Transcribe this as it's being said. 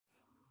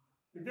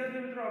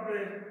વિદ્યાર્થી મિત્રો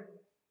આપણે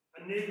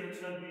અન્ય એક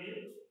રચના જોઈએ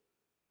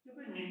કે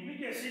ભાઈ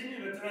ન્યુક્લિક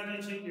એસિડની રચના જે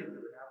છે કેવી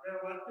રીતે આપણે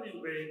વાત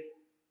કરી ભાઈ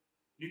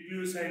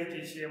ન્યુક્લિયોસાઇડ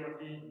જે છે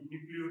એમાંથી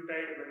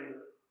ન્યુક્લિયોટાઇડ બને,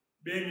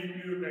 બે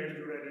ન્યુક્લિયોટાઇડ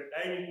જોડાયેલા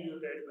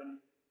ડાઇન્યુક્લિયોટાઇડ બને,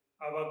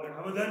 આવા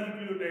ઘણા બધા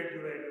ન્યુક્લિયોટાઇડ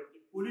જોડાયેલા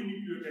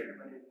પોલીન્યુક્લિયોટાઇડ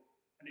બને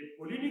અને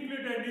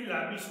પોલીન્યુક્લિયોટાઇડની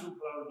લાંબી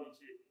શૃંખલાઓ જે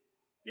છે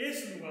એ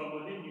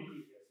શૃંખલાઓમાંથી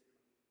ન્યુક્લિક એસિડ બને.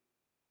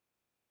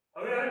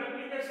 હવે આ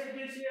ન્યુક્લિક એસિડ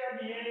જે છે આ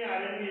ડીએનએ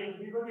આરએનએ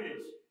એટીપી વગેરે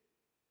છે.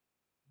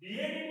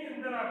 ડીએનએ ની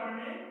અંદર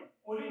આપણને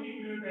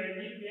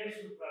પોલીન્યુક્લિયોટાઇડની બે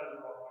શૃંખલા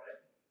જોવા મળે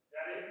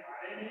જ્યારે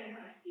આરએનએ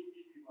અને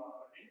એટીપી માં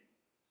આપણને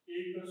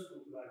એક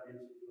શૃંખલા જે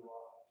છે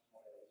જોવા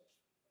મળે છે.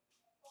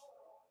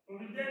 તો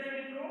વિદ્યાર્થી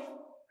મિત્રો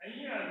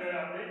અહીંયા આગળ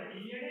આપણે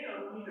ડીએનએ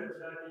અણુની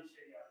રચના જે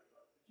છે એ આપણે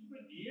કે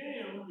ડીએનએ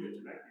અણુની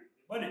રચના કેવી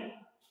રીતે બને.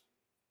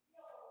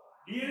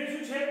 ડીએનએ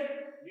શું છે?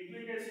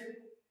 ન્યુક્લિક એસિડ,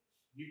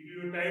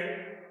 ન્યુક્લિયોટાઇડ,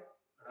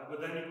 ઘણા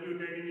બધા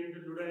ન્યુક્લિયોટાઇડ ની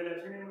અંદર જોડાયેલા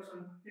છે ને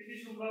એમાં કેટલી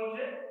શૃંખલાઓ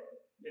છે?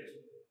 બે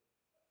શૃંખલાઓ.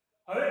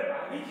 હવે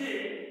આવી જે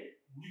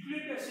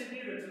ન્યુક્લિક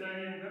એસિડની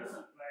રચનાની અંદર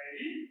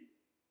સંકળાયેલી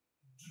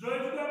જુદા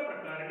જુદા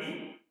પ્રકારની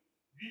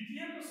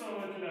દ્વિતીયક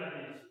સંરચના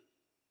જે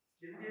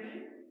છે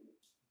કેવી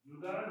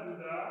જુદા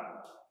જુદા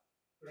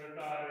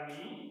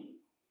પ્રકારની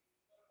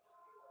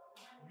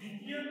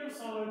દ્વિતીયક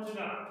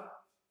સંરચના,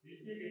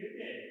 દ્વિતીયક એટલે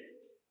કે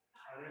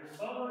અને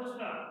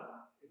સંરચના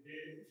એટલે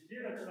જે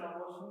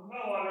રચનાઓ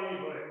શૃંખલાઓ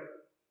આવેલી હોય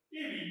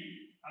એવી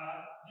આ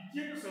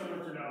દ્વિતીયક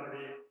સંરચના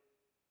વડે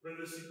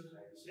પ્રદર્શિત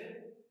થાય છે.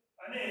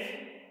 અને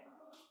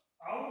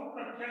આવું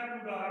પ્રખ્યાત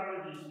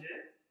ઉદાહરણ જે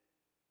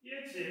છે એ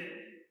છે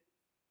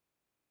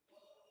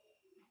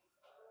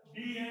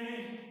ડીએનએ.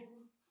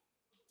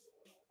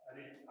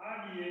 અને આ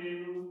ડીએનએ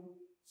નું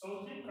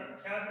સૌથી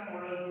પ્રખ્યાત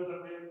મોડેલ જો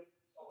તમને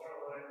ખબર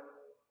હોય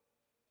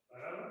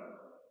બરાબર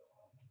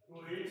તો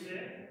એ છે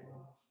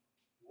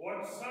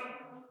વોટસન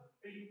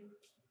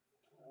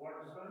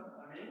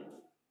અને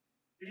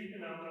ક્રિક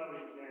નામના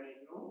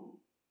વૈજ્ઞાનિકનું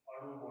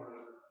અણુ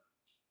મોડેલ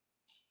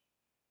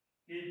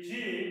કે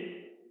જે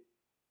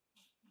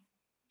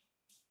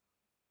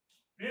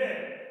બે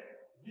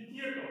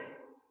દ્વિતીયકો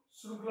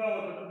શૃંખલાઓ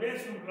તો બે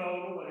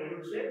શૃંખલાઓનું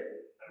બનેલું છે.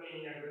 તમે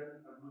અહીંયા આગળ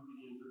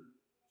આકૃતિની અંદર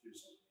જોઈ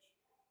શકો છો.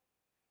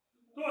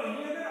 તો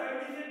અહીંયા આગળ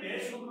આવેલી જે બે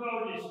શૃંખલાઓ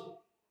જે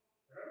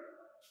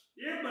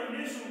છે એ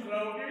બંને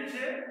શૃંખલાઓ કેવી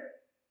છે?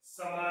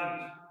 સમાન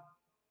છે,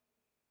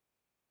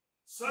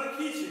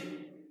 સરખી છે.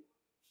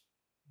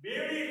 બે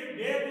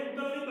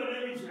કુંતલની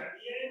બનેલી છે. આ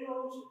ડીએનએ નું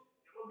અણુ છે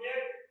એમાં બે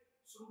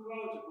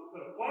શૃંખલાઓ છે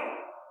કુંતલ પણ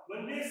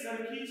બંને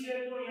સરખી છે.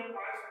 તો અહીંયા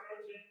 5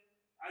 3 છે,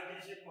 આ જે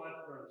છે 5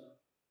 3 છે.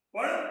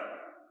 પણ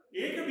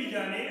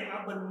એકબીજાને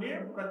આ બંને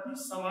પ્રતિ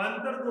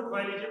સમાંતર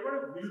ગોઠવાયેલી છે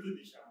પણ વિરુદ્ધ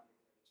દિશામાં.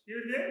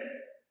 કેવી રીતે?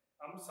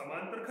 આમ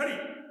સમાંતર ખરી,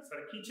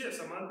 સરખી છે,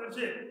 સમાંતર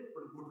છે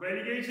પણ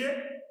ગોઠવાયેલી ગઈ છે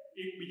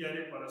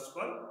એકબીજાને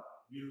પરસ્પર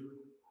વિરુદ્ધ.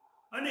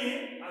 અને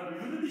આ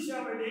વિરુદ્ધ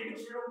દિશામાં એક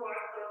છેડો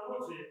 5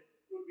 3 છે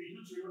તો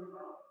બીજો છેડો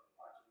 3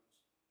 5 છે.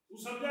 હું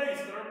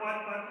સમજાવીશ 3 5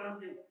 5 3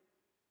 કેવું.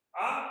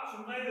 આ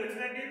શૃંખલાની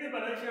રચના કેવી રીતે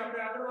બને છે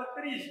આપણે આગળ વાત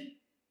કરીએ છીએ.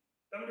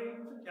 તમને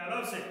ખ્યાલ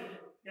આવશે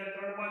કે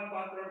 3 5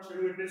 5 3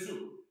 છેડો એટલે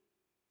શું.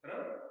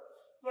 બરાબર?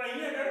 તો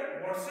અહીંયા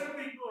આગળ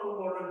વોટસન-ક્રિકનું અણુ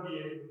મોડેલ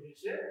ડીએનએ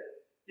છે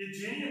કે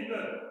જેની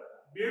અંદર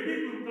બેવડી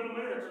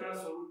કુંતલમય રચના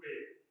સ્વરૂપે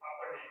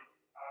આપણને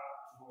આ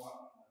જોવા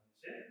મળે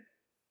છે.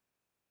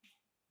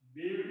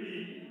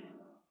 બેવડી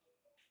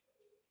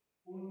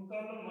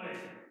કુંતલમય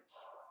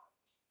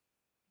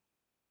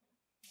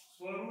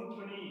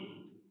સ્વરૂપની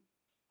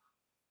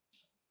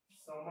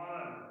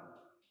સમાન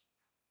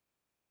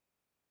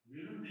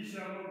વિરુદ્ધ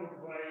દિશામાં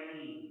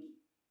ગોઠવાયેલી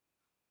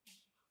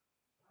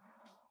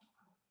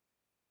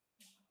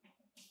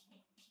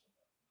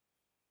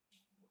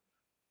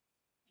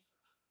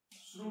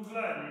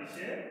શૃંખલા જે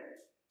છે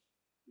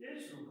એ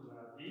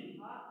શૃંખલાથી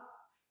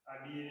આ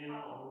ડીએનએ નો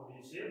અણુ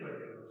જે છે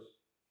બનેલો છે.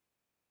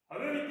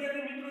 હવે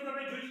વિદ્યાર્થી મિત્રો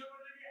તમે જોઈ શકો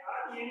છો કે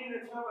આ ડીએનએ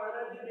રચના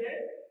વાળા જે બે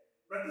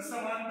પ્રતિ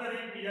સમાંતર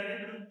એકબીજાની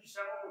વિરુદ્ધ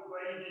દિશામાં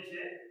ગોઠવાયેલી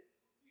છે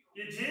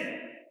કે જે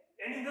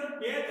એની અંદર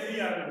બે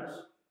ધરી આવેલું છે.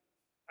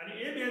 અને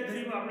એ બે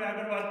ધરીમાં આપણે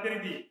આગળ વાત કરી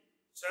હતી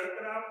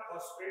શર્કરા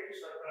ફોસ્ફેટ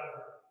શર્કરા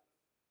ધરી.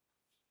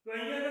 તો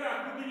અહીંયા આગળ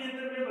આકૃતિની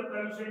અંદર મેં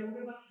બતાવ્યું છે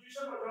તમે જોઈ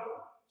શકો છો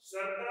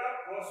શર્કરા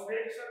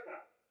ફોસ્ફેટ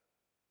શર્કરા.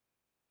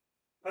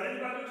 ફરી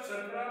બાજુ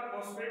શર્કરા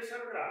ફોસ્ફેટ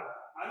શર્કરા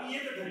આવી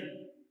એક ધરી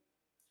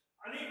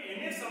અને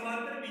એને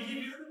સમાંતર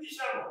બીજી વિરુદ્ધ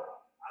દિશામાં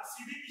આ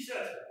સીધી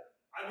દિશા છે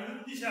આ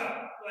વિરુદ્ધ દિશા.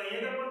 તો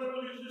અહીંયા પણ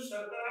તમે જોશો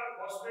શર્કરા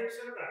ફોસ્ફેટ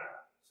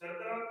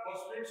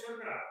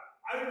શર્કરા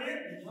આવી બે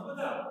ઘણા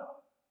બધા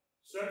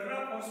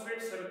શર્કરા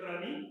ફોસ્ફેટ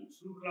શર્કરાની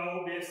શૃંખલાઓ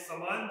બે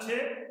સમાન છે,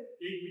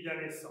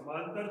 એકબીજાને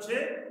સમાંતર છે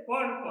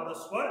પણ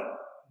પરસ્પર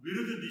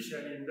વિરુદ્ધ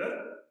દિશાની અંદર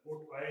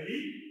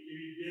ગોઠવાયેલી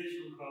એવી બે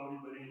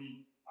શૃંખલાઓની બનેલી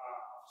આ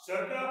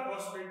શર્કરા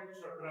ફોસ્ફેટ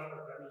શર્કરા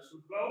પ્રકારની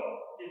શૃંખલાઓ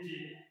કે જે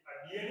આ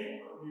ડીએનએ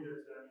અણુની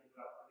રચનાની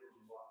અંદર આપણને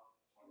જોવા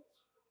મળે છે.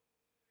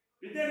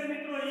 વિદ્યાર્થી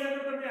મિત્રો અહીંયા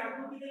આગળ તમે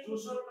આકૃતિને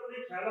જોશો તો તમને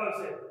ખ્યાલ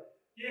આવશે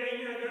કે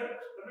અહીંયા આગળ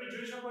તમે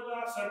જોઈ શકો છો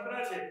આ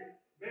શર્કરા છે.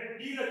 મેં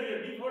ડી લખ્યું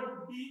ડી ફોર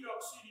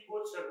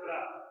ડીઓક્સીરીબોઝ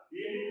શર્કરા.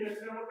 ડીએનએ ની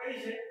રચનામાં કઈ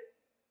છે?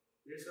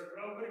 બે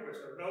શર્કરાઓ કરી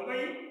શર્કરાઓ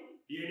કઈ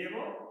DNA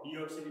માં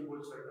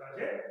ડીઓક્સીરીબોઝ શર્કરા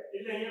છે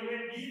એટલે અહીંયા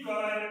મેં D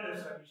દ્વારા એને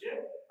દર્શાવ્યું છે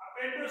આ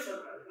પેન્ટોઝ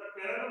શર્કરા છે એટલે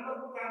પહેલા નંબર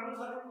પર કાર્બન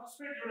સાથે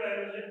ફોસ્ફેટ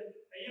જોડાયેલો છે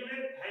અહીંયા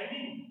મેં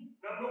થાઇમિન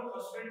નામનો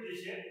ફોસ્ફેટ જે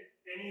છે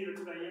એની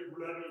રચના અહીંયા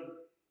ગુલાબી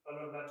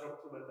કલરના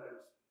ચોકથી બતાવી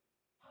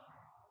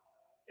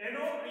છે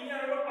એનો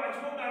અહીંયા આગળ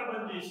પાંચમો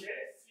કાર્બન જે છે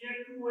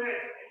Cl2H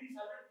એની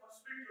સાથે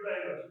ફોસ્ફેટ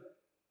જોડાયેલો છે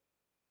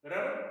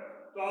બરાબર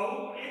તો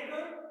આવું એક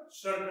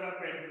શર્કરા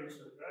પેન્ટોઝ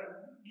શર્કરા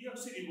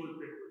ડીઓક્સીરીબોઝ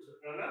પેન્ટોઝ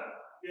શર્કરાના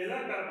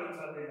પહેલા કાર્બન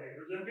સાથે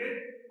નાઇટ્રોજન બેઝ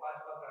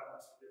પાંચમા કાર્બન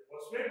સાથે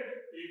ફોસ્ફેટ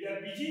એટલે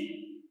બીજી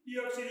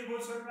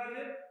ડીઓક્સીરીબોઝ શર્કરા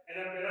છે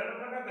એના પહેલા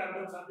નંબરના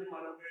કાર્બન સાથે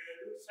માનો કે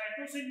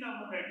સાઇટોસિન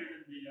નામનો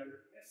નાઇટ્રોજન બેઝ આવે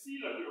છે સી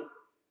લખ્યો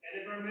એને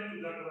પણ મેં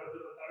જુદા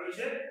કલરથી બતાવ્યો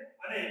છે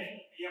અને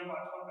અહીંયા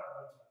પાંચમા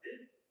કાર્બન સાથે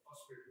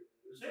ફોસ્ફેટ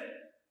જોડાયેલો છે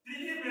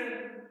ત્રીજી મેં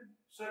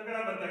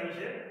શર્કરા બતાવી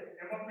છે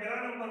એમાં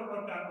પહેલા નંબર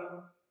પર કાર્બન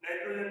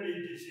નાઇટ્રોજન બેઝ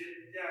જે છે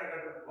ત્યાં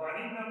આગળ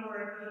ગ્વાનિન નામનો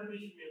નાઇટ્રોજન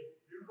બેઝ મેં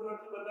બ્લુ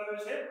કલરથી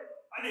બતાવ્યો છે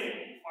અને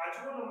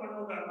પાંચમો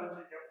નંબરનો કાર્બન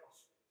છે ત્યાં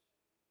ફોસ્ફેટ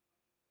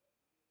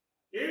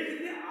એવી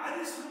રીતે આ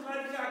જે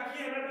શૃંખલા છે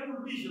આખી એનાથી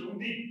ઊંધી છે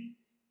ઊંધી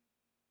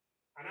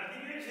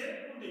આનાથી કેવી છે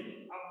ઊંધી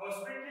આ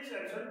ફોસ્ફેટ જે છે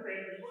સોરી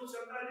પેન્ટોઝ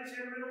શર્કરા જે છે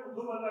એમને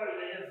ઊંધો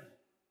બતાવેલ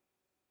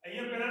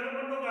અહીંયા પહેલા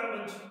નંબરનો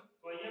કાર્બન છે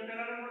તો અહીંયા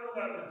પહેલા નંબરનો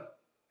કાર્બન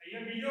છે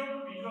અહીંયા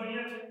બીજો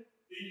અહીંયા છે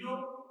ત્રીજો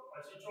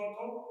પછી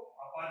ચોથો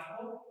આ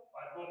પાંચમો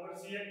પર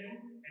Cl2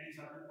 એની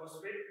સાથે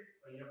ફોસ્ફેટ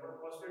અહીંયા પણ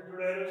ફોસ્ફેટ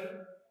જોડાયેલો છે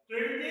તો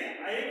એ રીતે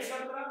આ એક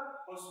શર્કરા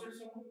ફોસ્ફેટ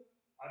સમૂહ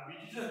આ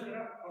બીજી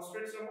શર્કરા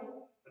ફોસ્ફેટ સમૂહ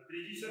આ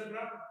ત્રીજી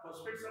શર્કરા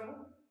ફોસ્ફેટ સમૂહ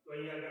તો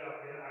અહીંયા આગળ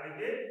આપણે આ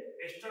રીતે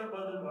એસ્ટર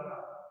બંધ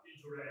દ્વારા એ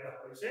જોડાયેલા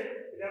હોય છે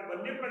એટલે આ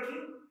બંને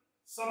પછી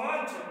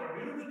સમાન છે પણ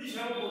વિરુદ્ધ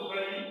દિશામાં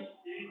ગોઠવાયેલી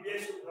એવી બે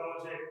શૃંખલાઓ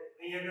છે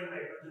અહીંયા આગળ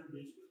નાઇટ્રોજન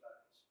બેઝ બતાવે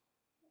છે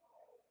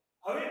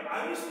હવે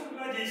આવી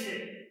શૃંખલા જે છે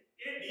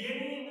એ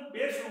ડીએનએ ની અંદર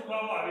બે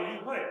શૃંખલાઓ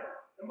આવેલી હોય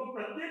એમાં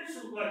પ્રત્યેક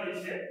શૃંખલા જે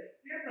છે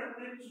એ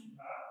પ્રત્યેક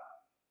શૃંખલા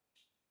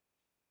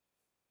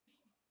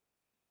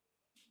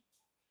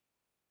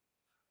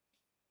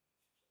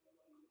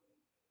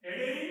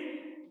એડેનિન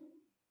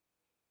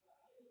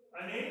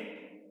અને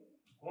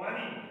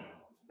ગ્વાનિન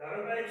ધારો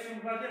કે એક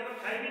શૃંખલા છે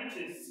એમાં થાઇમિન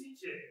છે સી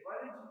છે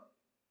ગ્વાનિન છે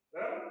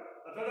બરાબર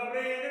અથવા તો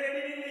આપણે અંદર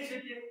એડેનિન લઈ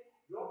શકીએ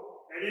જો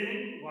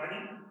એડેનિન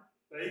ગ્વાનિન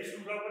તો એક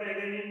શૃંખલા પર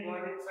એડેનિન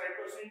ગ્વાનિન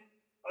સાઇટોસિન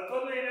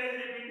અથવા તો એના જ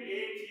રિપીટ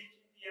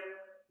AGGM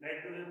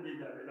નાઇટ્રોજન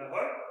બેઝ આવેલા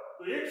હોય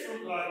તો એક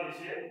શૃંખલા જે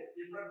છે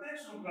એ પ્રત્યેક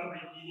શૃંખલા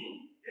પૈકીની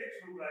એક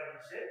શૃંખલા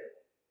જે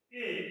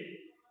છે એ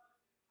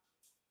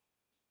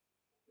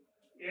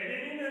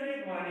એડેનિન અને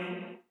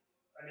ગ્વાનિન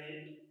અને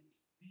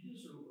બીજી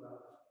શૃંખલા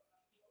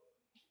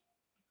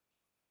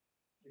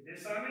એટલે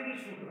સામેની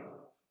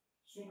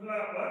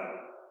શૃંખલા પર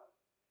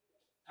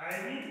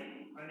થાઇમિન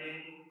અને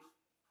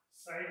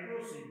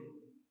સાઇટોસિન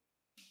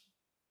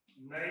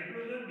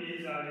નાઇટ્રોજન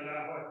બેઝ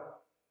આવેલા હોય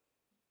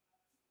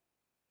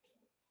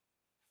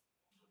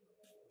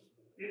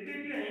એટલે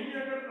કે અહીં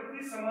આગળ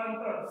પ્રતિ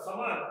સમાંતર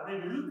સમાન અને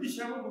વિરુદ્ધ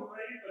દિશામાં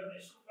ગોઠવાયેલી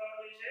બધી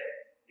શૃંખલાઓ જે છે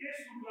એ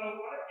શૃંખલાઓ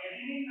પર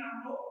એડેનિન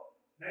નામનો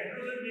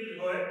નાઇટ્રોજન બેઝ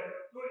હોય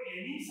તો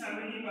એની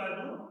સામેની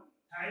બાજુ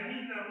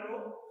થાઇમિન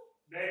નામનો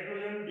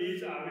નાઇટ્રોજન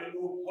બેઝ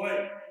આવેલો હોય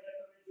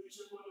અહીંયા તમે જોઈ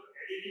શકો છો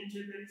એડેનિન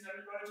છે તેની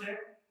સામે કયો છે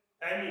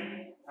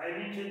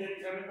થાઇમિન છે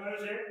તેની સામે કયો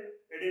છે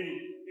એડેનિન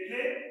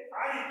એટલે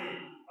આ રીતે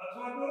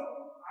અથવા તો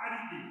આ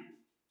રીતે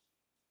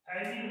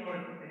થાઇમિન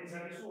હોય તેની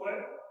સામે શું હોય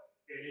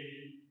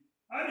એડેનિન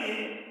અને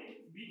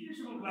બીજી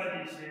શૃંખલા જે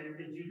છે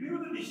કે જે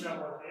વિરુદ્ધ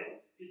દિશામાં છે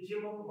કે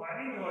જેમાં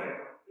ગ્વાનિન હોય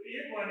તો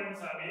એ ગ્વાનિન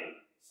સામે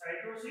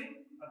સાઇટોસિન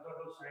અથવા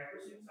તો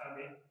સાઇટોસિન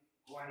સામે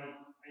ગ્વાનિન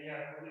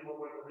અહીંયા આકૃતિમાં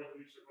પણ તમે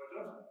જોઈ શકો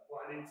છો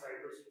ગ્વાનિન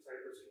સાઇટોસિન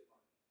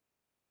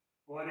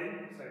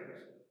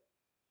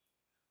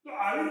તો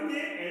આવી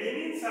રીતે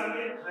એડેનિન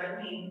સામે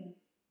થાઇમિન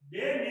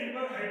બે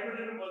નિર્ભર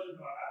હાઇડ્રોજન બંધ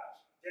દ્વારા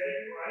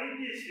જ્યારે ગ્વાનિન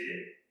જે છે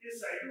એ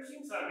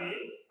સાઇટોસિન સામે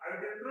આવી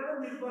રીતે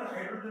ત્રણ નિર્ભર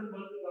હાઇડ્રોજન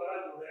બંધ દ્વારા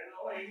જોડાયેલા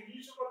હોય એ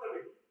જોઈ શકો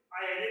તમે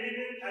આ એડેનિન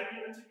અને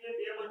થાઇમિન વચ્ચે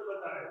બે બંધ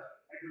બતાવે છે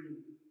હાઇડ્રોજન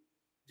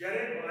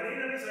જ્યારે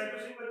ગ્વાનિન અને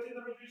સાઇટોસિન વચ્ચે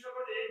તમે જોઈ શકો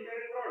છો 1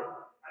 2 3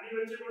 આની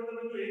વચ્ચે પણ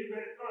તમે જો 1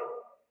 2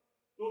 3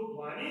 તો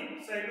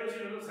ગ્વાનિન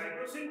સાઇટોસિન અને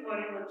સાઇટોસિન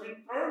ગ્વાનિન વચ્ચે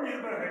ત્રણ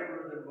નિર્ભર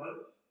હાઇડ્રોજન બંધ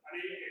અને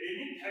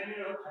એડેનિન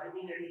થાઇમિન અને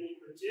થાઇમિન એડેનિન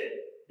વચ્ચે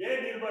બે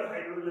નિર્ભર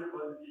હાઇડ્રોજન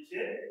બંધ જે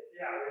છે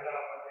એ આવેલા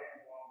આપણને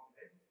જોવા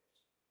મળે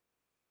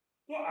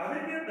તો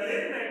આવી રીતે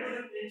દરેક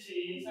નાઇટ્રોજન જે છે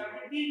એની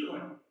સામે D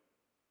હોય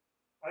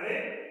અને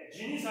G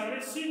ની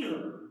સામે C હોય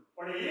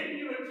પણ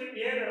એકની વચ્ચે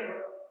બે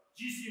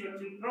GC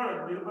વચ્ચે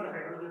ત્રણ નિર્ભર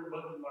હાઇડ્રોજન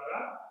બંધ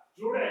દ્વારા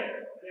જોડાય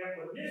અને આ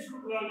બંને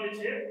શૃંખલાઓ જે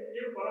છે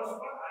એ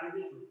પરસ્પર આ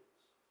રીતે જોડાય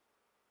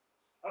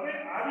હવે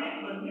આવી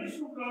બંને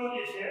શૃંખલાઓ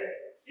જે છે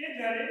એ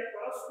જ્યારે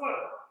પરસ્પર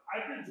આ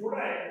રીતે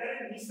જોડાય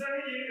ત્યારે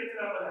મિશ્રણની જેવી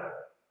રચના બનાવે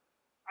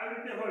આ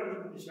રીતે હોય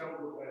વિરુદ્ધ દિશામાં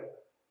ગોઠવાય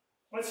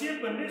પછી એ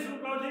બંને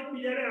શૃંખલાઓ છે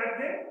એકબીજાને આ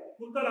રીતે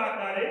કુંતલ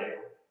આકારે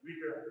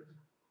વિતળાય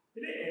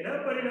એટલે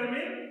એના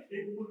પરિણામે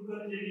એક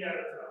કુંતલ જેવી આ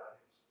રચના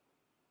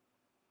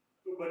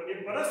તો બંને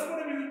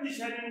પરસ્પર વિરુદ્ધ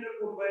દિશાની અંદર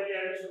ગોઠવાયેલી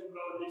આ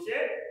શૃંખલાઓ જે છે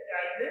એ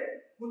આ રીતે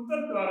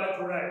કુંતલ દ્વારા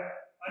જોડાય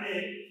અને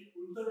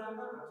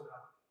કુંતલાકાર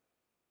રચના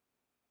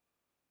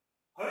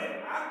હવે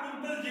આ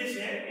કુંતલ જે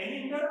છે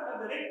એની અંદર આ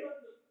દરેક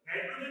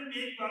નાઇટ્રોજન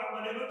બેઝ દ્વારા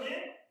બનેલો જે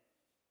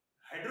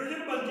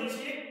હાઇડ્રોજન બંધ જે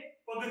છે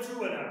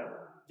પગથિયું બનાવે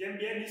જેમ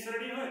બે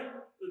નિસરણી હોય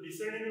તો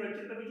નિસરણીની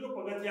વચ્ચે તમે જો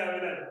પગથિયા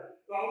આવેલા છે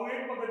તો આવું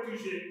એક પગથિયું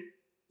છે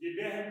જે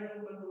બે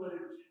હાઇડ્રોજન બંધ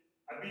બનેલું છે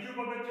આ બીજું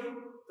પગથિયું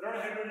ત્રણ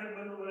હાઇડ્રોજન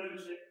બંધ બનેલું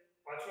છે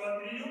પાછું આ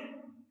ત્રીજું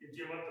કે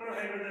જેમાં ત્રણ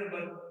હાઇડ્રોજન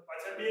બંધ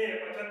પાછા બે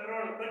પાછા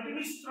ત્રણ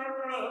કન્ટિન્યુઅસ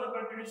ત્રણ હવે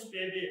કન્ટિન્યુઅસ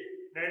બે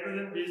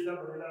નાઇટ્રોજન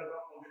બેઝના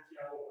બનેલા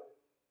પગથિયાઓ હોય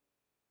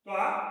તો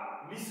આ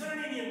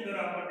નિસરણીની અંદર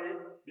આપણને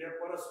બે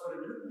પરસ્પર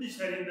વિરુદ્ધ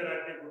દિશાની અંદર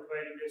આપણે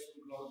ગોઠવાયેલી બે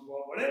શૃંખલાઓ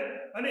જોવા મળે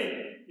અને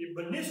એ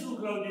બંને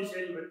શૃંખલાઓ જે છે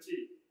એની વચ્ચે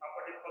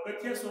આપણને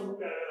પગથિયા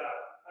સ્વરૂપે આવેલા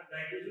આ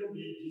નાઇટ્રોજન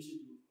બેઝ જે છે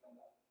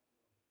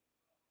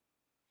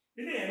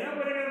એટલે એના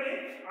પરિણામે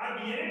આ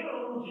ડીએનએ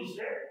અણુ જે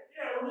છે એ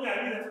અણુની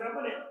આવી રચના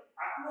બને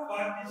આટલો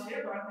ભાગ જે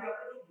છે ભાગને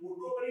આપણે જો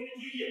મોટો કરીને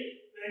જોઈએ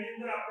તો એની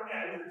અંદર આપણને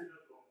આવી રચના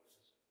જોવા મળશે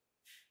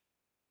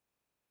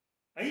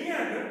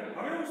અહીંયા આગળ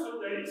હવે હું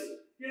સમજાવીશ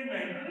કે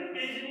નાઇટ્રોજન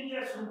બેઝની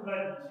જે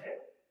શૃંખલા છે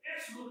એ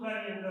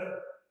શૃંખલાની અંદર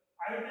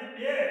આવી રીતે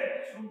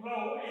બે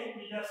શૃંખલાઓ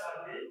એકબીજા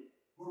સાથે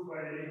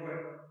ગોઠવાયેલી હોય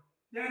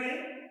ત્યારે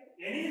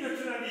એની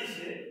રચના જે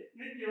છે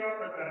એ કેવા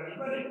પ્રકારની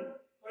બને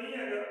તો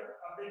અહીંયા આગળ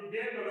આપણે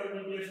બે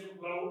કલરની બે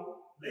શૃંખલાઓ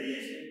લઈએ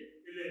છીએ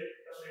એટલે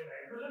તમને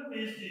નાઇટ્રોજન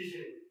બેઝ જે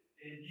છે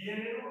એ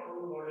ડીએનએ નો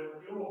અણુ મોડેલ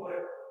કેવો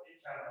હોય એ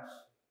ખ્યાલ આવશે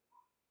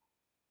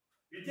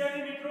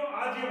વિદ્યાર્થી મિત્રો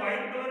આ જે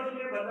વ્હાઇટ કલરથી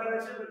મેં બતાવે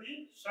છે બધી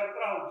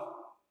શર્કરાઓ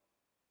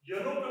છે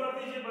યલો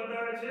કલરથી જે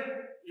બતાવે છે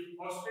એ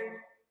ફોસ્ફેટ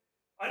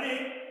અને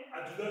આ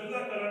જુદા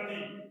જુદા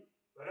કલરથી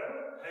બરાબર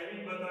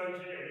થાઇમિન બતાવે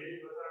છે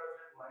એડિનિન બતાવે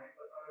છે ગુઆનિન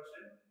બતાવે છે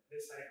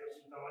અને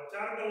સાયટોસિન આવા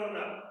ચાર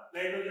કલરના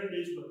નાઇટ્રોજન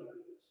બેઝ બતાવે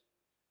છે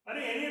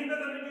અને એની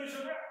અંદર તમે જોઈ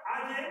શકો આ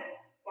જે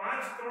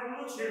 5 3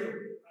 નો છેડો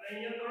અને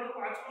અહીંયા 3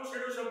 5 નો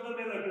છેડો શબ્દ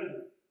મેં લખેલો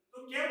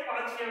તો કેમ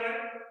 5 કહેવાય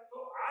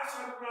તો આ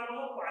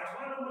શર્કરાનો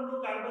 5મા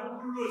નંબરનો કાર્બન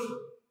ખુલ્લો છે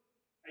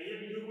અહીંયા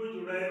બીજું કોઈ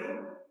જોડાયેલું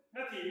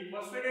નથી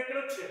ફોસ્ફેટ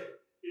એકલો જ છે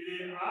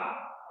એટલે આ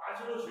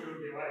 5નો છેડો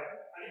કહેવાય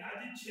અને આ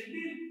જે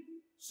છેલ્લી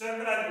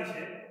શર્કરા જે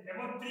છે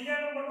એમાં ત્રીજા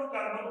નંબરનો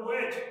કાર્બન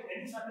હોય છે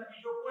એની સાથે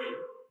બીજો કોઈ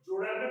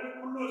જોડાયેલો નથી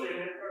ખુલ્લો છે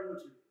એટલે 3નો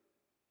છેડો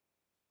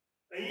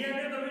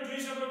અહીંયા તમે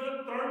જોઈ શકો છો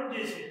 3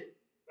 જે છે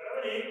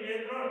બરાબર 1 2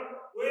 3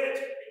 હોય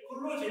છે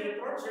ખુલ્લો છે એટલે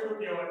 3 છેડો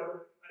કહેવાય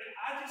અને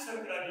આ જે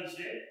શર્કરા જે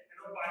છે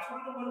એનો 5મા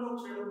નંબરનો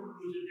છેડો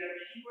ખુલ્લો છે ત્યાં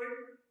બીજી કોઈ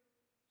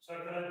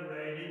શર્કરા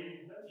જોડાયેલી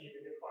નથી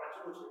એટલે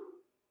 5નો છેડો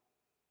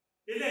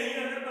એટલે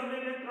અહીંયા આગળ તમને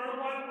મેં 3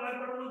 5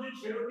 5 નો જે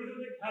છેડો કીધો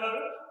તે ખ્યાલ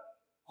આવે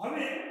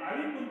હવે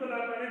આવી કુંતલ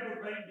આકારે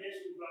ગોઠવાયેલી બે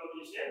શૃંખલાઓ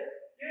જે છે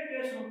એ બે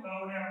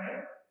શૃંખલાઓને આપણે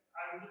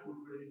આ રીતે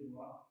ગોઠવેલી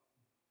જોવા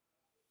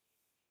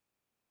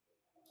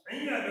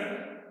અહીંયા આગળ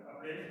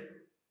આપણે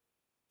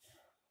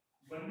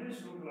બંને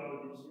શૃંખલાઓ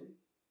જે છે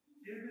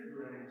એ રીતે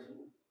જોડાયેલી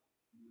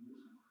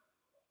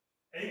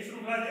છે એક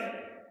શૃંખલા છે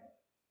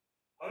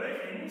હવે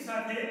એની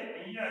સાથે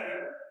અહીંયા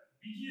આગળ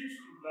બીજી એક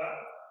શૃંખલા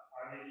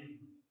આવેલી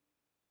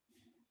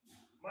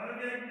માનો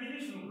કે એક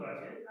બીજી શૃંખલા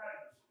છે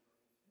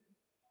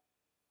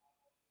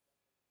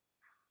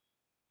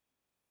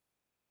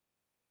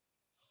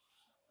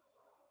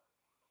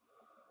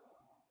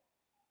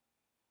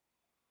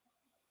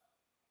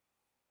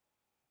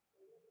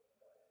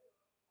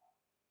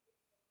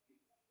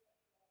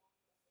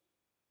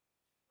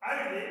આ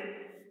રીતે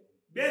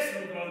બે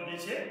શૃંખલાઓ જે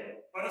છે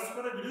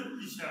પરસ્પર વિરુદ્ધ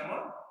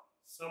દિશામાં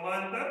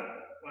સમાંતર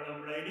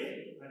પરમળાઈને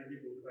આ રીતે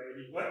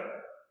ગોઠવાયેલી હોય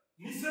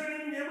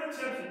નિસરણીની જેમ જ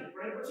છે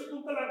પણ પછી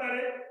કુંતલ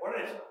આકારે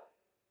વળે છે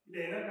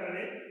એટલે એના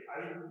કારણે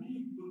આવી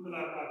બધી કુંતલ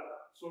આકાર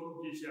સ્વરૂપ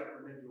જે છે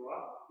આપણને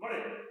જોવા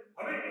મળે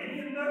હવે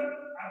એની અંદર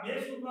આ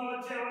બે શૃંખલા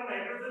વચ્ચે આવા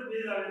નાઇટ્રોજન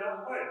બેઝ આવેલા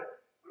હોય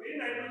હવે એ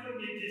નાઇટ્રોજન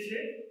બેઝ જે છે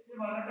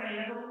એ માનક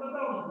અહીંયા તો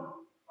બતાવું છું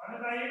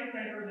માનક આ એક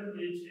નાઇટ્રોજન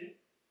બેઝ છે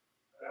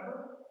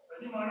બરાબર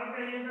પછી માનક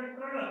અહીંયા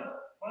 3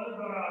 બંધ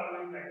દ્વારા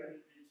આવેલી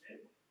નાઇટ્રોજન બેઝ છે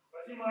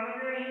પછી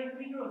માનક અહીંયા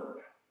ત્રીજો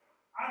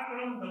આ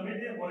ક્રમ ગમે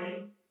તે હોઈ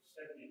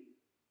શકે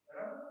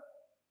બરાબર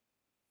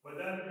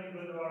બધા જ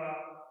દ્વિબંધવાળા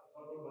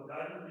અથવા તો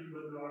બધા જ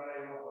દ્વિબંધવાળા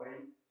એવા હોઈ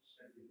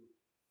શકે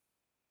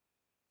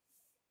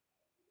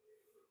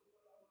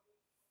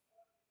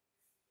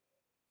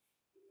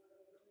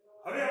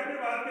હવે આપણે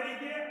વાત કરી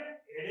કે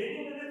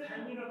એડેનિન અને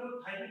થાઇમિન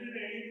અથવા થાઇમિન અને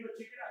એડેનિન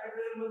વચ્ચે કેટલા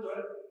હાઇડ્રોજન બંધ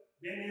હોય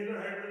બે નિર્ભર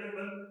હાઇડ્રોજન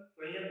બંધ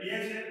તો અહીંયા 2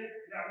 છે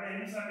એટલે આપણે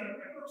એની સાથે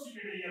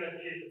એપ્રોક્સિમેટ અહીંયા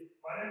લખીએ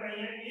મારે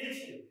અહીંયા A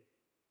છે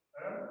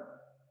બરાબર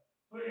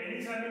તો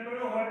એની સાથે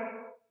કયો હોય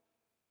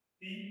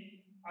P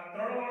આ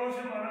 3 વાળો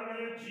છે માનો કે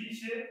અહીંયા G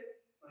છે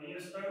તો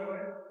અહીંયા કયો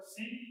હોય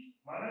C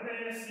માનો કે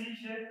અહીંયા C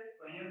છે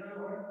તો અહીંયા કયો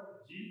હોય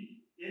G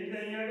એક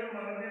અહીંયા આગળ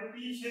માનો કે P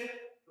છે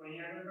તો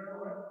અહીંયા આગળ કયો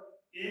હોય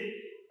A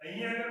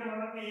અહીંયા આગળ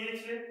માનો કે A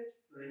છે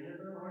તો અહીંયા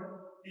કયો હોય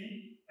T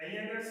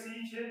અહીંયા આગળ C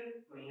છે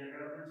તો અહીંયા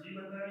આગળ આપણે G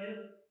બતાવીએ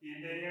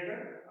એટલે અહીંયા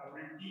આગળ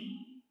આપણે T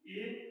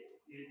A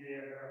એટલે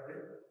આગળ આપણે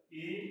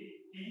A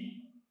T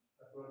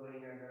અથવા તો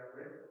અહીંયા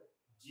આગળ આપણે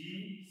G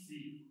C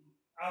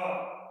આવા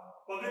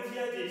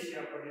પગથિયા જે છે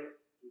આપણે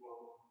જોવા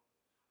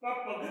તો આ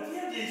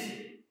પગથિયા જે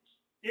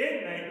છે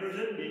એ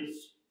નાઇટ્રોજન બેઝ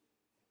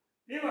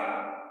એવા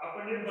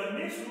આપણને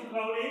બંને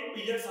શૃંખલાઓને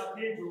એકબીજા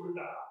સાથે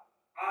જોડતા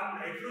આ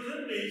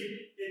નાઇટ્રોજન બેઝ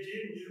કે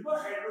જે નિર્ભર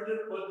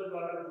હાઇડ્રોજન બંધ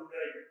દ્વારા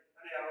જોડાય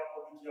અને આવા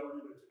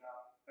પગથિયાઓની રચના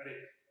કરે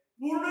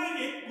પૂર્ણ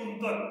એક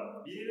કુંતલ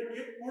ડીએનએ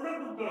એક પૂર્ણ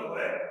કુંતલ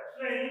હોય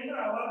તો એની અંદર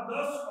આવા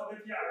 10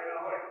 પગથિયા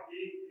આવેલા હોય 1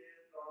 2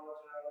 3 4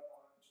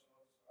 5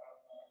 6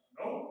 7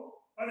 8 9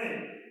 અને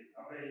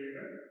આપણે એક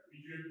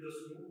બીજું એક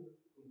 10મું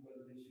કુંતલ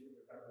વિશે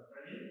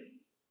બતાવીએ.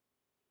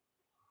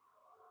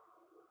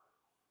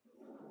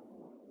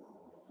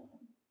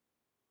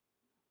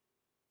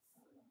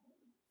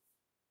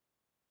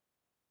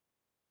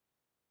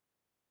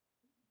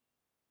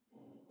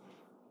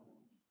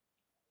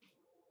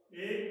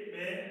 एक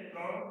બે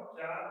ત્રણ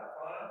ચાર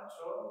પાંચ છ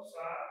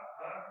સાત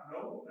આઠ નવ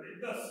અને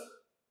 10.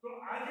 તો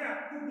આ જે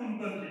આખું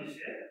કુંતલ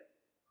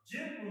જે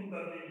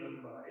કુંતલની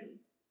લંબાઈ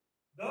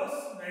 10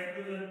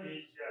 નાઇટ્રોજન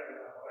બેઝ જે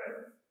આવેલા હોય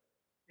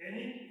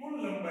એની કુલ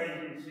લંબાઈ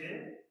જે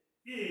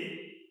છે એ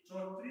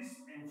 34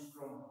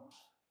 એંગસ્ટ્રોમ.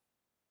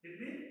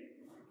 કેટલી?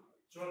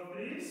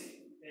 34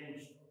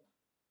 એંગસ્ટ્રોમ.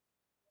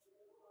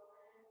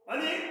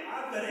 અને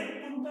આ દરેક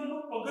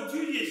કુંતલનું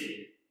પગથિયું જે છે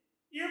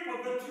એ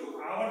પગથિયું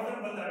આવર્તન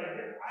બતાવે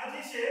છે. આ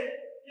જે છે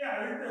એ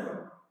આવી રીતે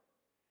હોય.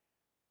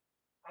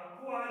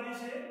 આખું આ જે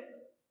છે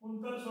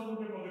કુંતલ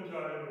સ્વરૂપે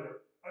પગથિયું આવેલું હોય.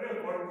 હવે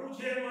વર્તુળ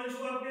છે એનું અંશ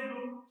માપ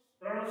કેટલું?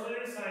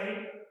 360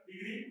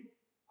 ડિગ્રી.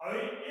 હવે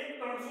એક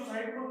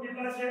 360 નો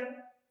કેટલા છે?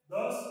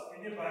 10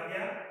 એને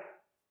ભાગ્યા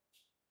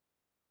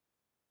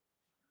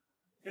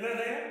કેટલા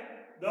થયા?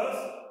 10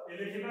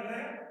 એટલે કેટલા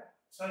થયા?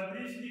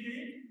 36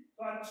 ડિગ્રી.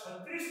 તો આ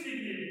 36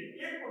 ડિગ્રી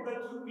એક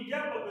પગથિયું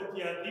બીજા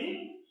પગથિયાથી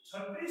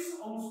 36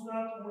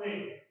 અંશના ખૂણે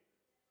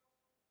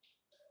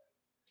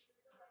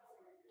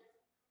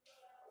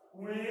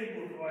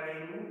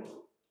ગોઠવાયેલું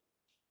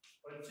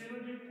વચ્ચેનો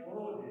જે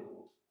ખૂણો છે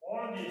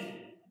કોણ જે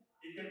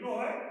છે એ કેટલો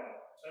હોય?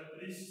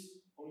 36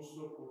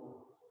 અંશનો ખૂણો.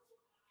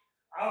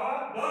 આવા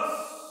 10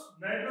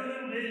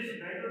 નાઇટ્રોજન બેઝ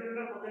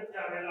નાઇટ્રોજનના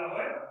પગથિયા આવેલા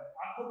હોય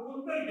આખો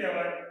કુંતલ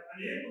કહેવાય.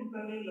 અને એ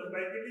કુંતલની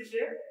લંબાઈ કેટલી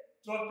છે?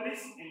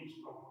 34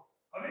 એંગસ્ટ્રોમ.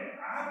 હવે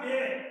આ બે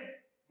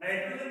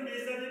નાઇટ્રોજન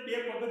બેઝના જે બે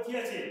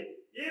પગથિયા છે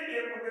એ બે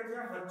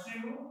પગથિયા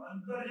વચ્ચેનું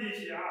અંતર જે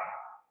છે આ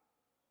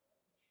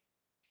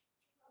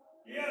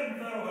એ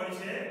અંતર હોય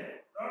છે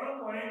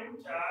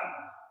 3.4.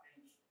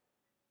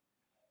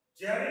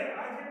 જ્યારે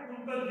આ જે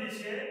કુંતલ જે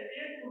છે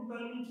એ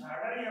કુંતલની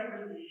જાડાઈ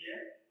આપણે જોઈએ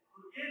તો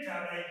એ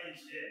જાડાઈ જે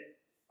છે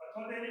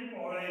અથવા તેની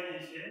પહોળાઈ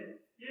જે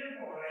છે એ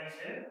પહોળાઈ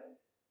છે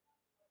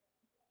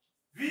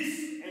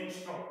 20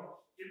 એંગસ્ટ્રોમ.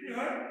 કેટલી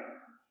હોય?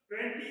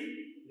 20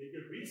 એટલે કે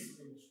 20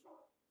 એંગસ્ટ્રોમ.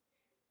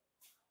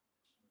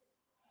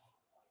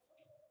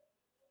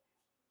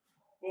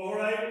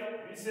 પહોળાઈ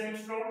 20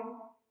 એંગસ્ટ્રોમ,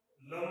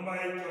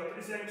 લંબાઈ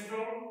 34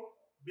 એંગસ્ટ્રોમ.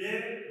 બે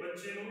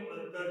વચ્ચેનું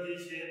અંતર જે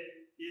છે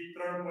એ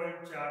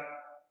 3.4.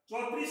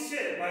 34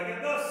 છે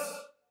ભાગ્યા 10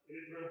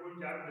 એટલે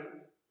 3.4 થયું.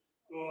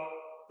 તો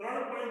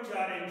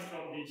 3.4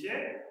 એંગસ્ટ્રોમ જે છે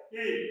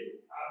એ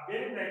આ બે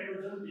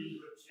નાઇટ્રોજન બેઝ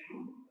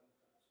વચ્ચેનું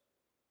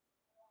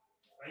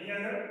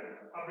અહીંયા આગળ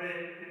આપણે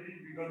કેટલીક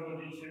વિગતો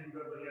જે છે વિગતો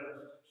અહીંયા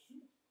લખીશું.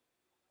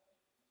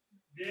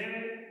 બે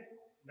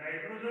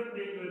નાઇટ્રોજન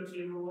બેઝ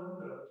વચ્ચેનું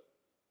અંતર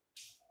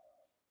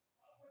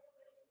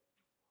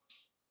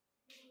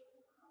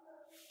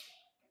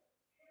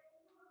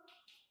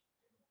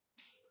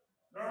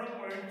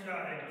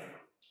 3.4 એંગસ્ટ્રોમ.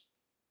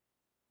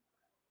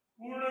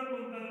 પૂર્ણ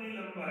કુંતલની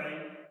લંબાઈ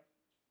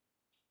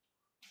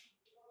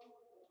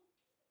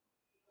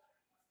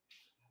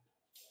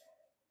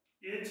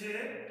એ છે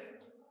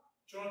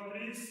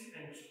 34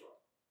 એંગસ્ટ્રોમ.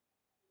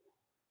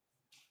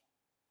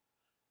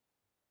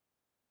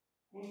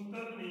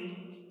 કુંતલની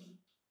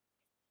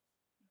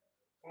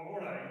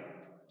પહોળાઈ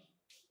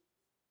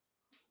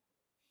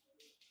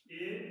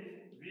એ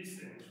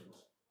 20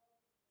 એંગસ્ટ્રોમ.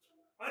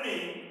 અને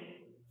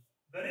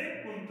દરેક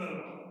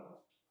કુંતલમાં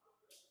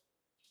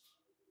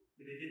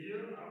એટલે કે જે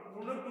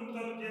પૂર્ણ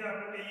કુંતલ જે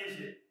આપણે કહીએ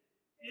છીએ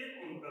એ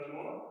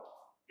કુંતલમાં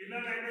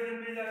કેટલા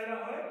નાઇટ્રોજન બેઝ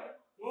આવેલા હોય?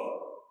 તો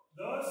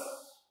 10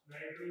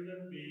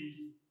 નાઇટ્રોજન બેઝ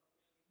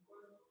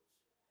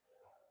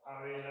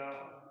આવેલા.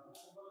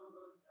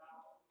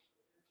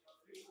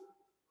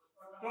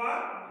 તો આ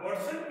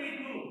વોટસન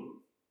પીકનું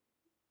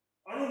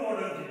અણુ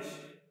મોડેલ જે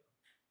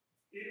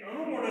છે એ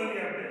અણુ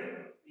મોડેલની આપણે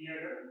અહીંયા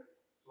આગળ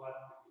વાત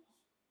કરીએ.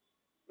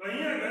 તો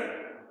અહીંયા આગળ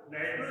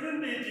નાઇટ્રોજન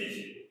બેઝ જે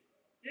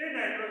છે એ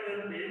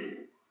નાઇટ્રોજન બેઝ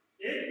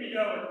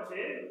એકબીજા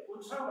વચ્ચે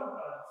ઓછા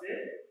અંશે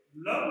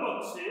લંબ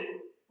અક્ષે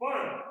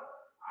પણ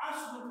આ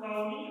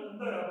શૃંખલાઓની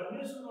અંદર આ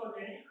બંને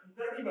શૃંખલાઓની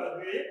અંદરની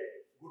બાજુએ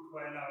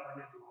ગોઠવાયેલા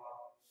આપણને જોવા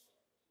મળે.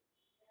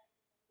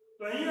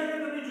 તો અહીંયા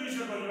આગળ તમે જોઈ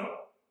શકો છો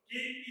કે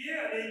A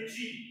અને G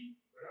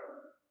બરાબર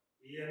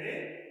A અને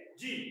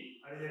G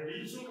અને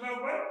બીજી શૃંખલા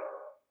ઉપર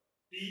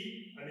T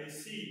અને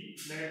C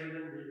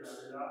નાઇટ્રોજન બેઝ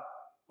આવેલા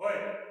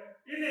હોય.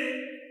 એટલે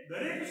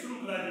દરેક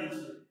શૃંખલા જે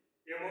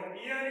છે એમાં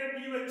A અને T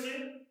વચ્ચે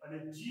અને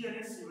G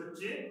અને C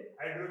વચ્ચે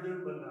હાઇડ્રોજન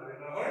બંધ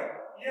આવેલા હોય.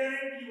 A અને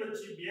T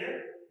વચ્ચે બે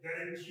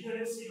જ્યારે G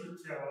અને C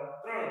વચ્ચે આવા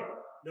ત્રણ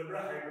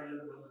ડબલા હાઇડ્રોજન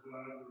બંધ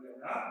દ્વારા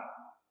જોડાયેલા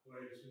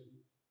હોય છે.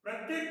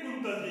 પ્રત્યેક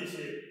કુંતલ જે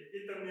છે એ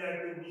તમને આ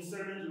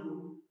નિસરણી જેવું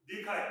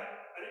દેખાય.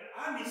 અને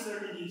આ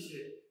નિસરણી જે છે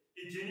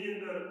કે જેની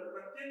અંદર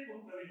પ્રત્યેક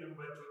કુંતલની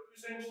લંબાઈ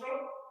 34 એંગસ્ટ્રોમ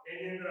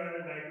એની અંદર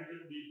આવેલા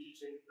નાઇટ્રોજન બેઝ જે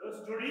છે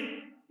 10 જોડી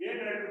બે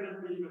નાઇટ્રોજન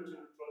બેઝ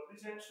વચ્ચેનું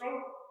 34 એંગસ્ટ્રોમ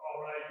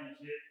પહોળાઈ જે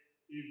છે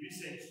એ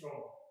 20 એંગસ્ટ્રોમ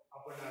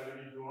આપણને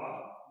આગળ જોવા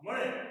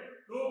મળે.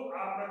 તો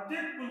આ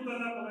પ્રત્યેક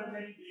કુંતલના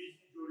પગથિયાની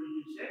બેઝની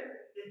જોડી છે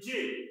કે જે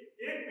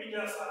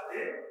એકબીજા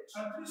સાથે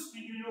 36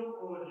 ડિગ્રીનો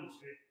કોણ જે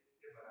છે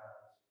એ બનાવે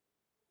છે.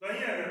 તો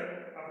અહીંયા આગળ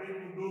આપણે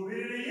મુદ્દો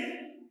ઉભી રહીએ.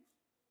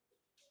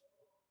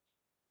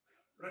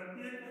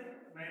 પ્રત્યેક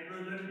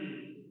નાઇટ્રોજન બેઝ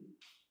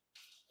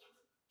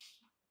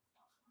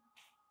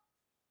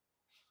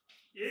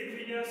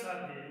એકબીજા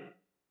સાથે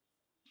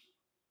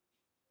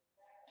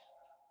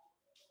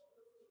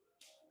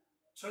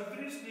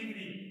 36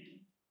 ડિગ્રી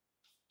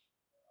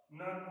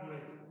ના ખૂણે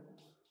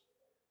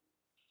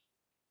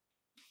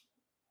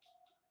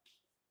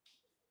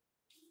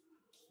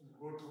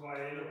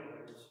ગોઠવાયેલો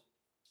હોય છે.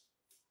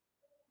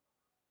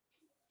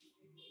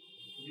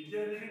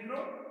 વિદ્યાર્થી મિત્રો,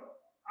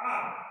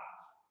 આ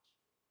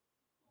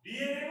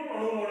ડીએનએ નું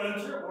અણુ મોડેલ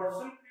છે.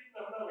 વોટસન ક્રિક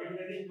નામના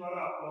વૈજ્ઞાનિક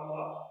દ્વારા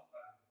આપવામાં આવ્યું.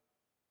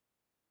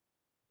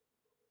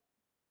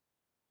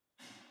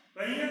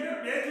 અહીંયા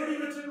આગળ બે જોડી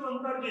વચ્ચેનું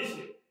અંતર જે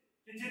છે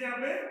કે જેને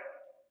આપણે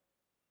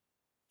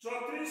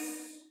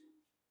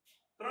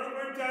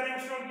 3.4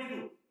 એંગસ્ટ્રોમ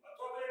કીધું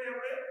અથવા તો એને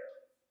આપણે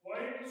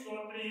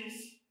 0.34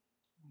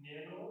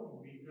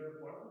 નેનોમીટર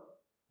પણ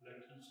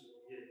લખી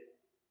શકીએ.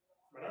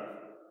 બરાબર,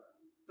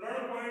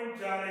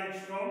 3.4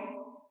 એંગસ્ટ્રોમ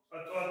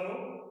અથવા તો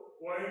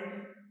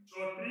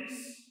 0.34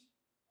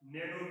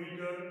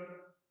 નેનોમીટર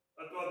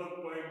અથવા તો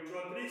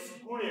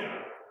 0.34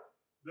 ગુણ્યા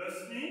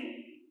 10⁻⁹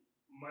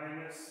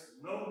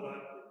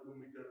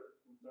 નેનોમીટર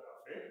અંતર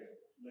આપણે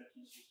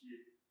લખી શકીએ.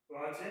 તો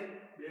આ છે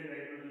બે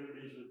નાઇટ્રોજન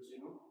બેઝ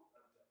વચ્ચેનું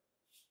અંતર.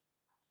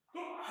 તો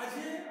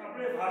આજે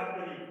આપણે વાત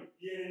કરી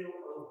ડીએનએ નો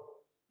અણુ.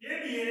 એ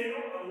ડીએનએ નો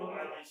અણુ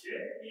આજે છે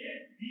એ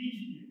બીજ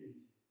ડીએનએ છે.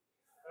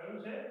 કયું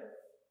છે?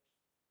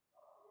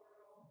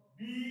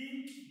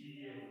 બીજ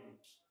ડીએનએ.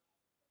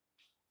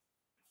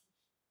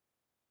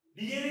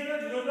 ડીએનએ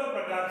ના જુદા જુદા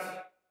પ્રકાર છે.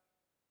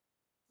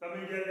 તમે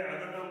જ્યારે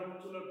આગળના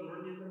ઉચ્ચતર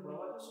ધોરણની અંદર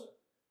ભણવા જશો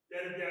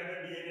ત્યારે ત્યાં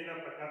આગળ ડીએનએ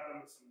ના પ્રકાર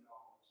તમને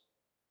સમજાવવામાં આવશે.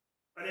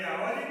 અને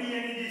આવા જે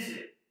ડીએનએ જે છે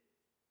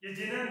કે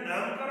જેના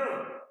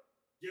નામકરણ,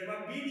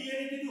 જેમાં બી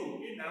ડીએનએ કીધું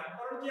એ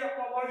નામકરણ જે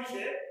આપવામાં આવ્યું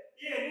છે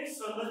એ એની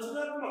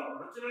સંરચનાત્મક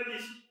રચના જે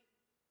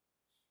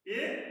છે એ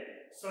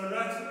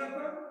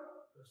સંરચનાત્મક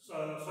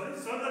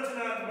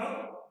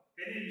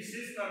એની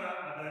વિશેષતાના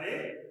આધારે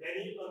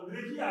એની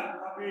અંગ્રેજી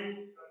આલ્ફાબેટ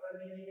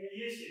પ્રકારની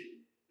એ છે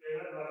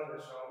તેના દ્વારા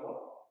દર્શાવવામાં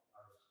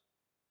આવે છે.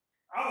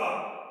 આવા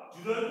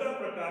જુદા જુદા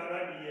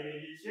પ્રકારના ડીએનએ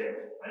જે છે,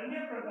 અન્ય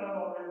પ્રકારો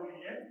આપણે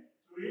જોઈએ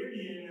તો એ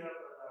ડીએનએ ના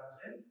પ્રકાર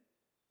છે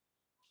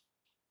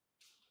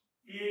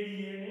એ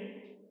ડીએનએ,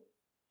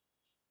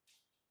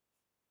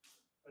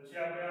 પછી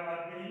આપણે આ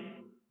વાત કરી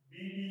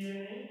બી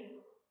ડીએનએ,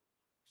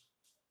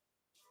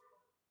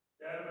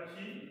 ત્યાર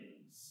પછી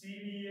સી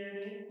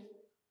ડીએનએ,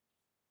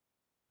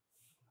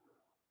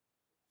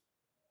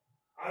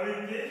 આવી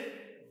રીતે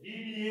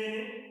ડી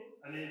ડીએનએ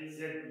અને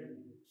ઝેડ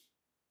ડીએનએ.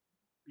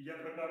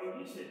 બીજા પ્રકારો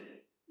જે છે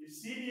એ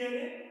સી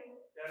ડીએનએ,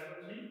 ત્યાર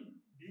પછી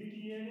ડી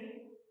ડીએનએ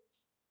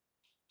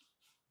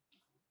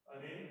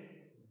અને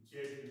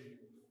ઝેડ ડીએનએ.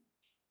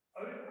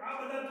 હવે આ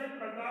બધા જે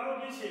પ્રકારો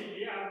જે છે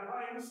એ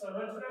આલ્ફા એની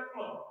સંરચનાત્મક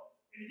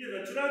એની જે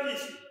રચના જે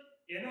છે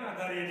એના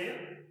આધારે એને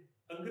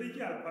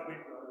અંગ્રેજી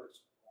આલ્ફાબેટ દ્વારા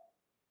દર્શાવવામાં.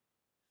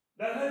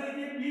 દાખલા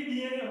તરીકે બી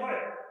ડીએનએ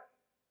હોય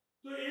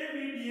તો એ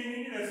બી ડીએનએ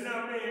ની રચના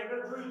આપણે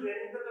આગળ જોઈ તો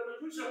એની અંદર તમે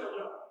જોઈ શકો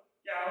છો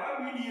કે આવા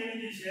બી ડીએનએ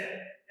જે છે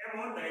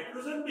એમાં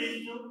નાઇટ્રોજન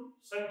બેઝની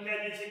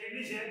સંખ્યા જે છે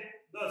કેટલી છે?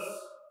 10.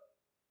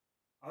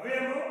 હવે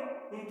એમાં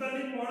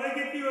કુંતલની પહોળાઈ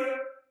કેટલી હોય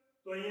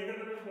તો અહીંયા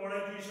આગળ તમે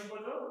પહોળાઈ જોઈ શકો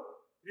છો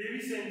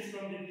 23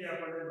 એંગસ્ટ્રોમ જેટલી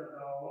આપણને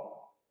બતાવવામાં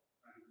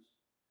આવી છે.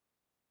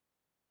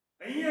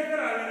 અહીંયા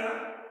આગળ આવેલા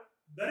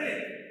દરેક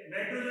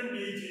નાઇટ્રોજન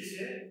બેઝ જે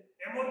છે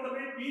એમાં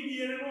તમે બી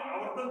ડીએનએ નું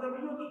આવર્તન તમે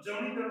જો તો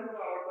જમણી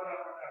તરફનું આવર્તન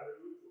આપણને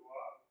આવેલું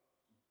જોવા.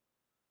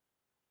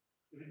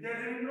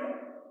 વિદ્યાર્થી મિત્રો,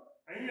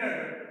 અહીંયા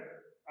આગળ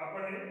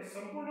આપણને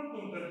સંપૂર્ણ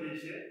કુંતલ જે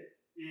છે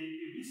એ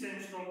 20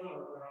 એંગસ્ટ્રોમ નો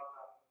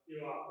ધરાવતા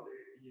એવા આપણે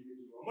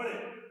ડીએનએ જોવા મળે.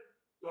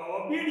 તો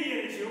આવા બી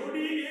ડીએનએ છે.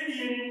 ઓડી એ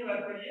ડીએનએ ની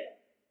વાત કરીએ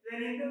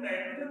તેની અંદર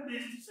નાઇટ્રોજન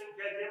બેઝની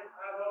સંખ્યા જેમ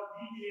આવા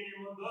બી ડીએનએ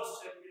માં 10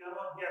 છે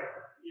પેલામાં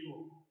 11 એવો.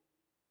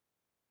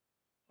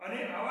 અને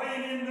આવા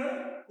એની અંદર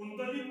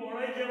કુંતલની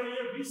પહોળાઈ જેમ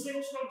અહીંયા 20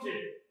 એંગસ્ટ્રોમ છે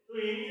તો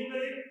એની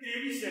અંદર એક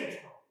 23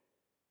 એંગસ્ટ્રોમ.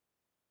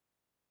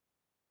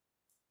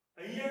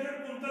 અહીંયા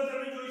આગળ કુંતલ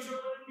તમે જોઈ શકો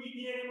છો બી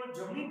ડીએનએ માં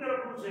જમણી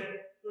તરફનું છે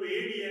તો એ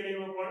ડીએનએ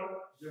માં પણ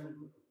જમણી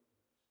તરફ.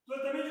 તો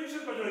તમે જોઈ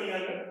શકો છો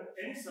અહીંયા આગળ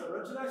એની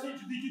સંરચના છે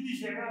જુદી જુદી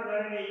છે. એના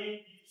આધારે એ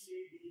બી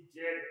સી ડી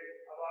ઝેડ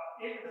આવા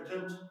 1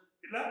 ડઝન છે.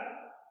 કેટલા?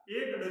 1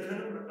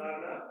 ડઝન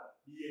પ્રકારના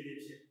ડીએનએ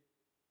છે.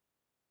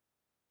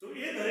 તો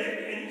એ દરેક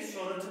એની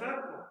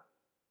સંરચનાત્મક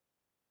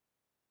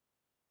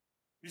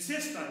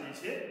વિશેષતા જે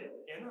છે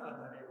એના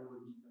આધારે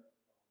વર્ગીકરણ કરવામાં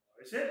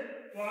આવે છે.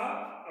 તો આ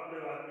આપણે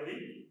વાત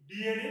કરી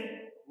ડીએનએ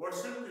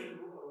વોટસન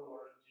ક્રિકનું અણુ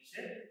મોડેલ જે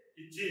છે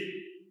કે જે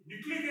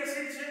ન્યુક્લિક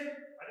એસિડ છે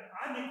અને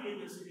આ ન્યુક્લિક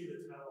એસિડની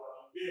રચના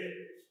વાળી બે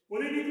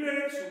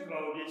પોલીન્યુક્લિયોટાઇડ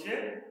શૃંખલાઓ જે છે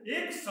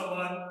એક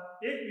સમાન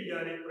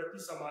એકબીજાને પ્રતિ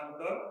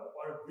સમાંતર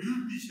અને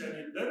વિરુદ્ધ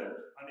દિશાની અંદર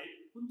અને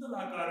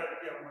કુંતલાકાર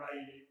રીતે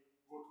મળાઈને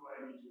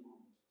ગોઠવાયેલી જોવા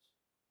મળે છે.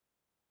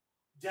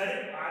 જ્યારે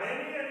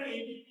આરએનએ અને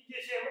એટીપી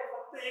જે છે એમાં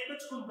ફક્ત એક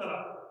જ કુંતલ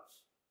આવે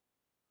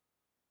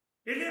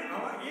એટલે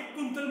આવા એક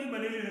કુંતલની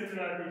બનેલી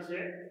રચના જે છે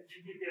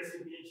ન્યુક્લિક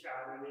એસિડની છે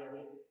આરએનએ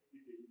અને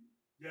એટીપી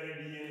જ્યારે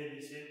ડીએનએ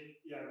જે છે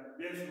એ આ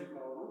બે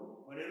શૃંખલાઓનું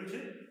બનેલું છે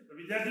તો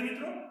વિદ્યાર્થી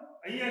મિત્રો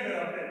અહીંયા આગળ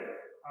આપણે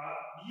આ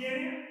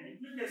ડીએનએ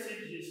ન્યુક્લિક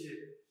એસિડ જે છે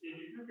એ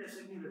ન્યુક્લિક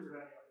એસિડની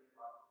રચનાની આપણે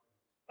વાત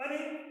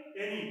કરી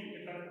અને એની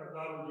કેટલાક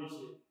પ્રકારો જે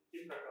છે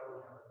એ પ્રકાર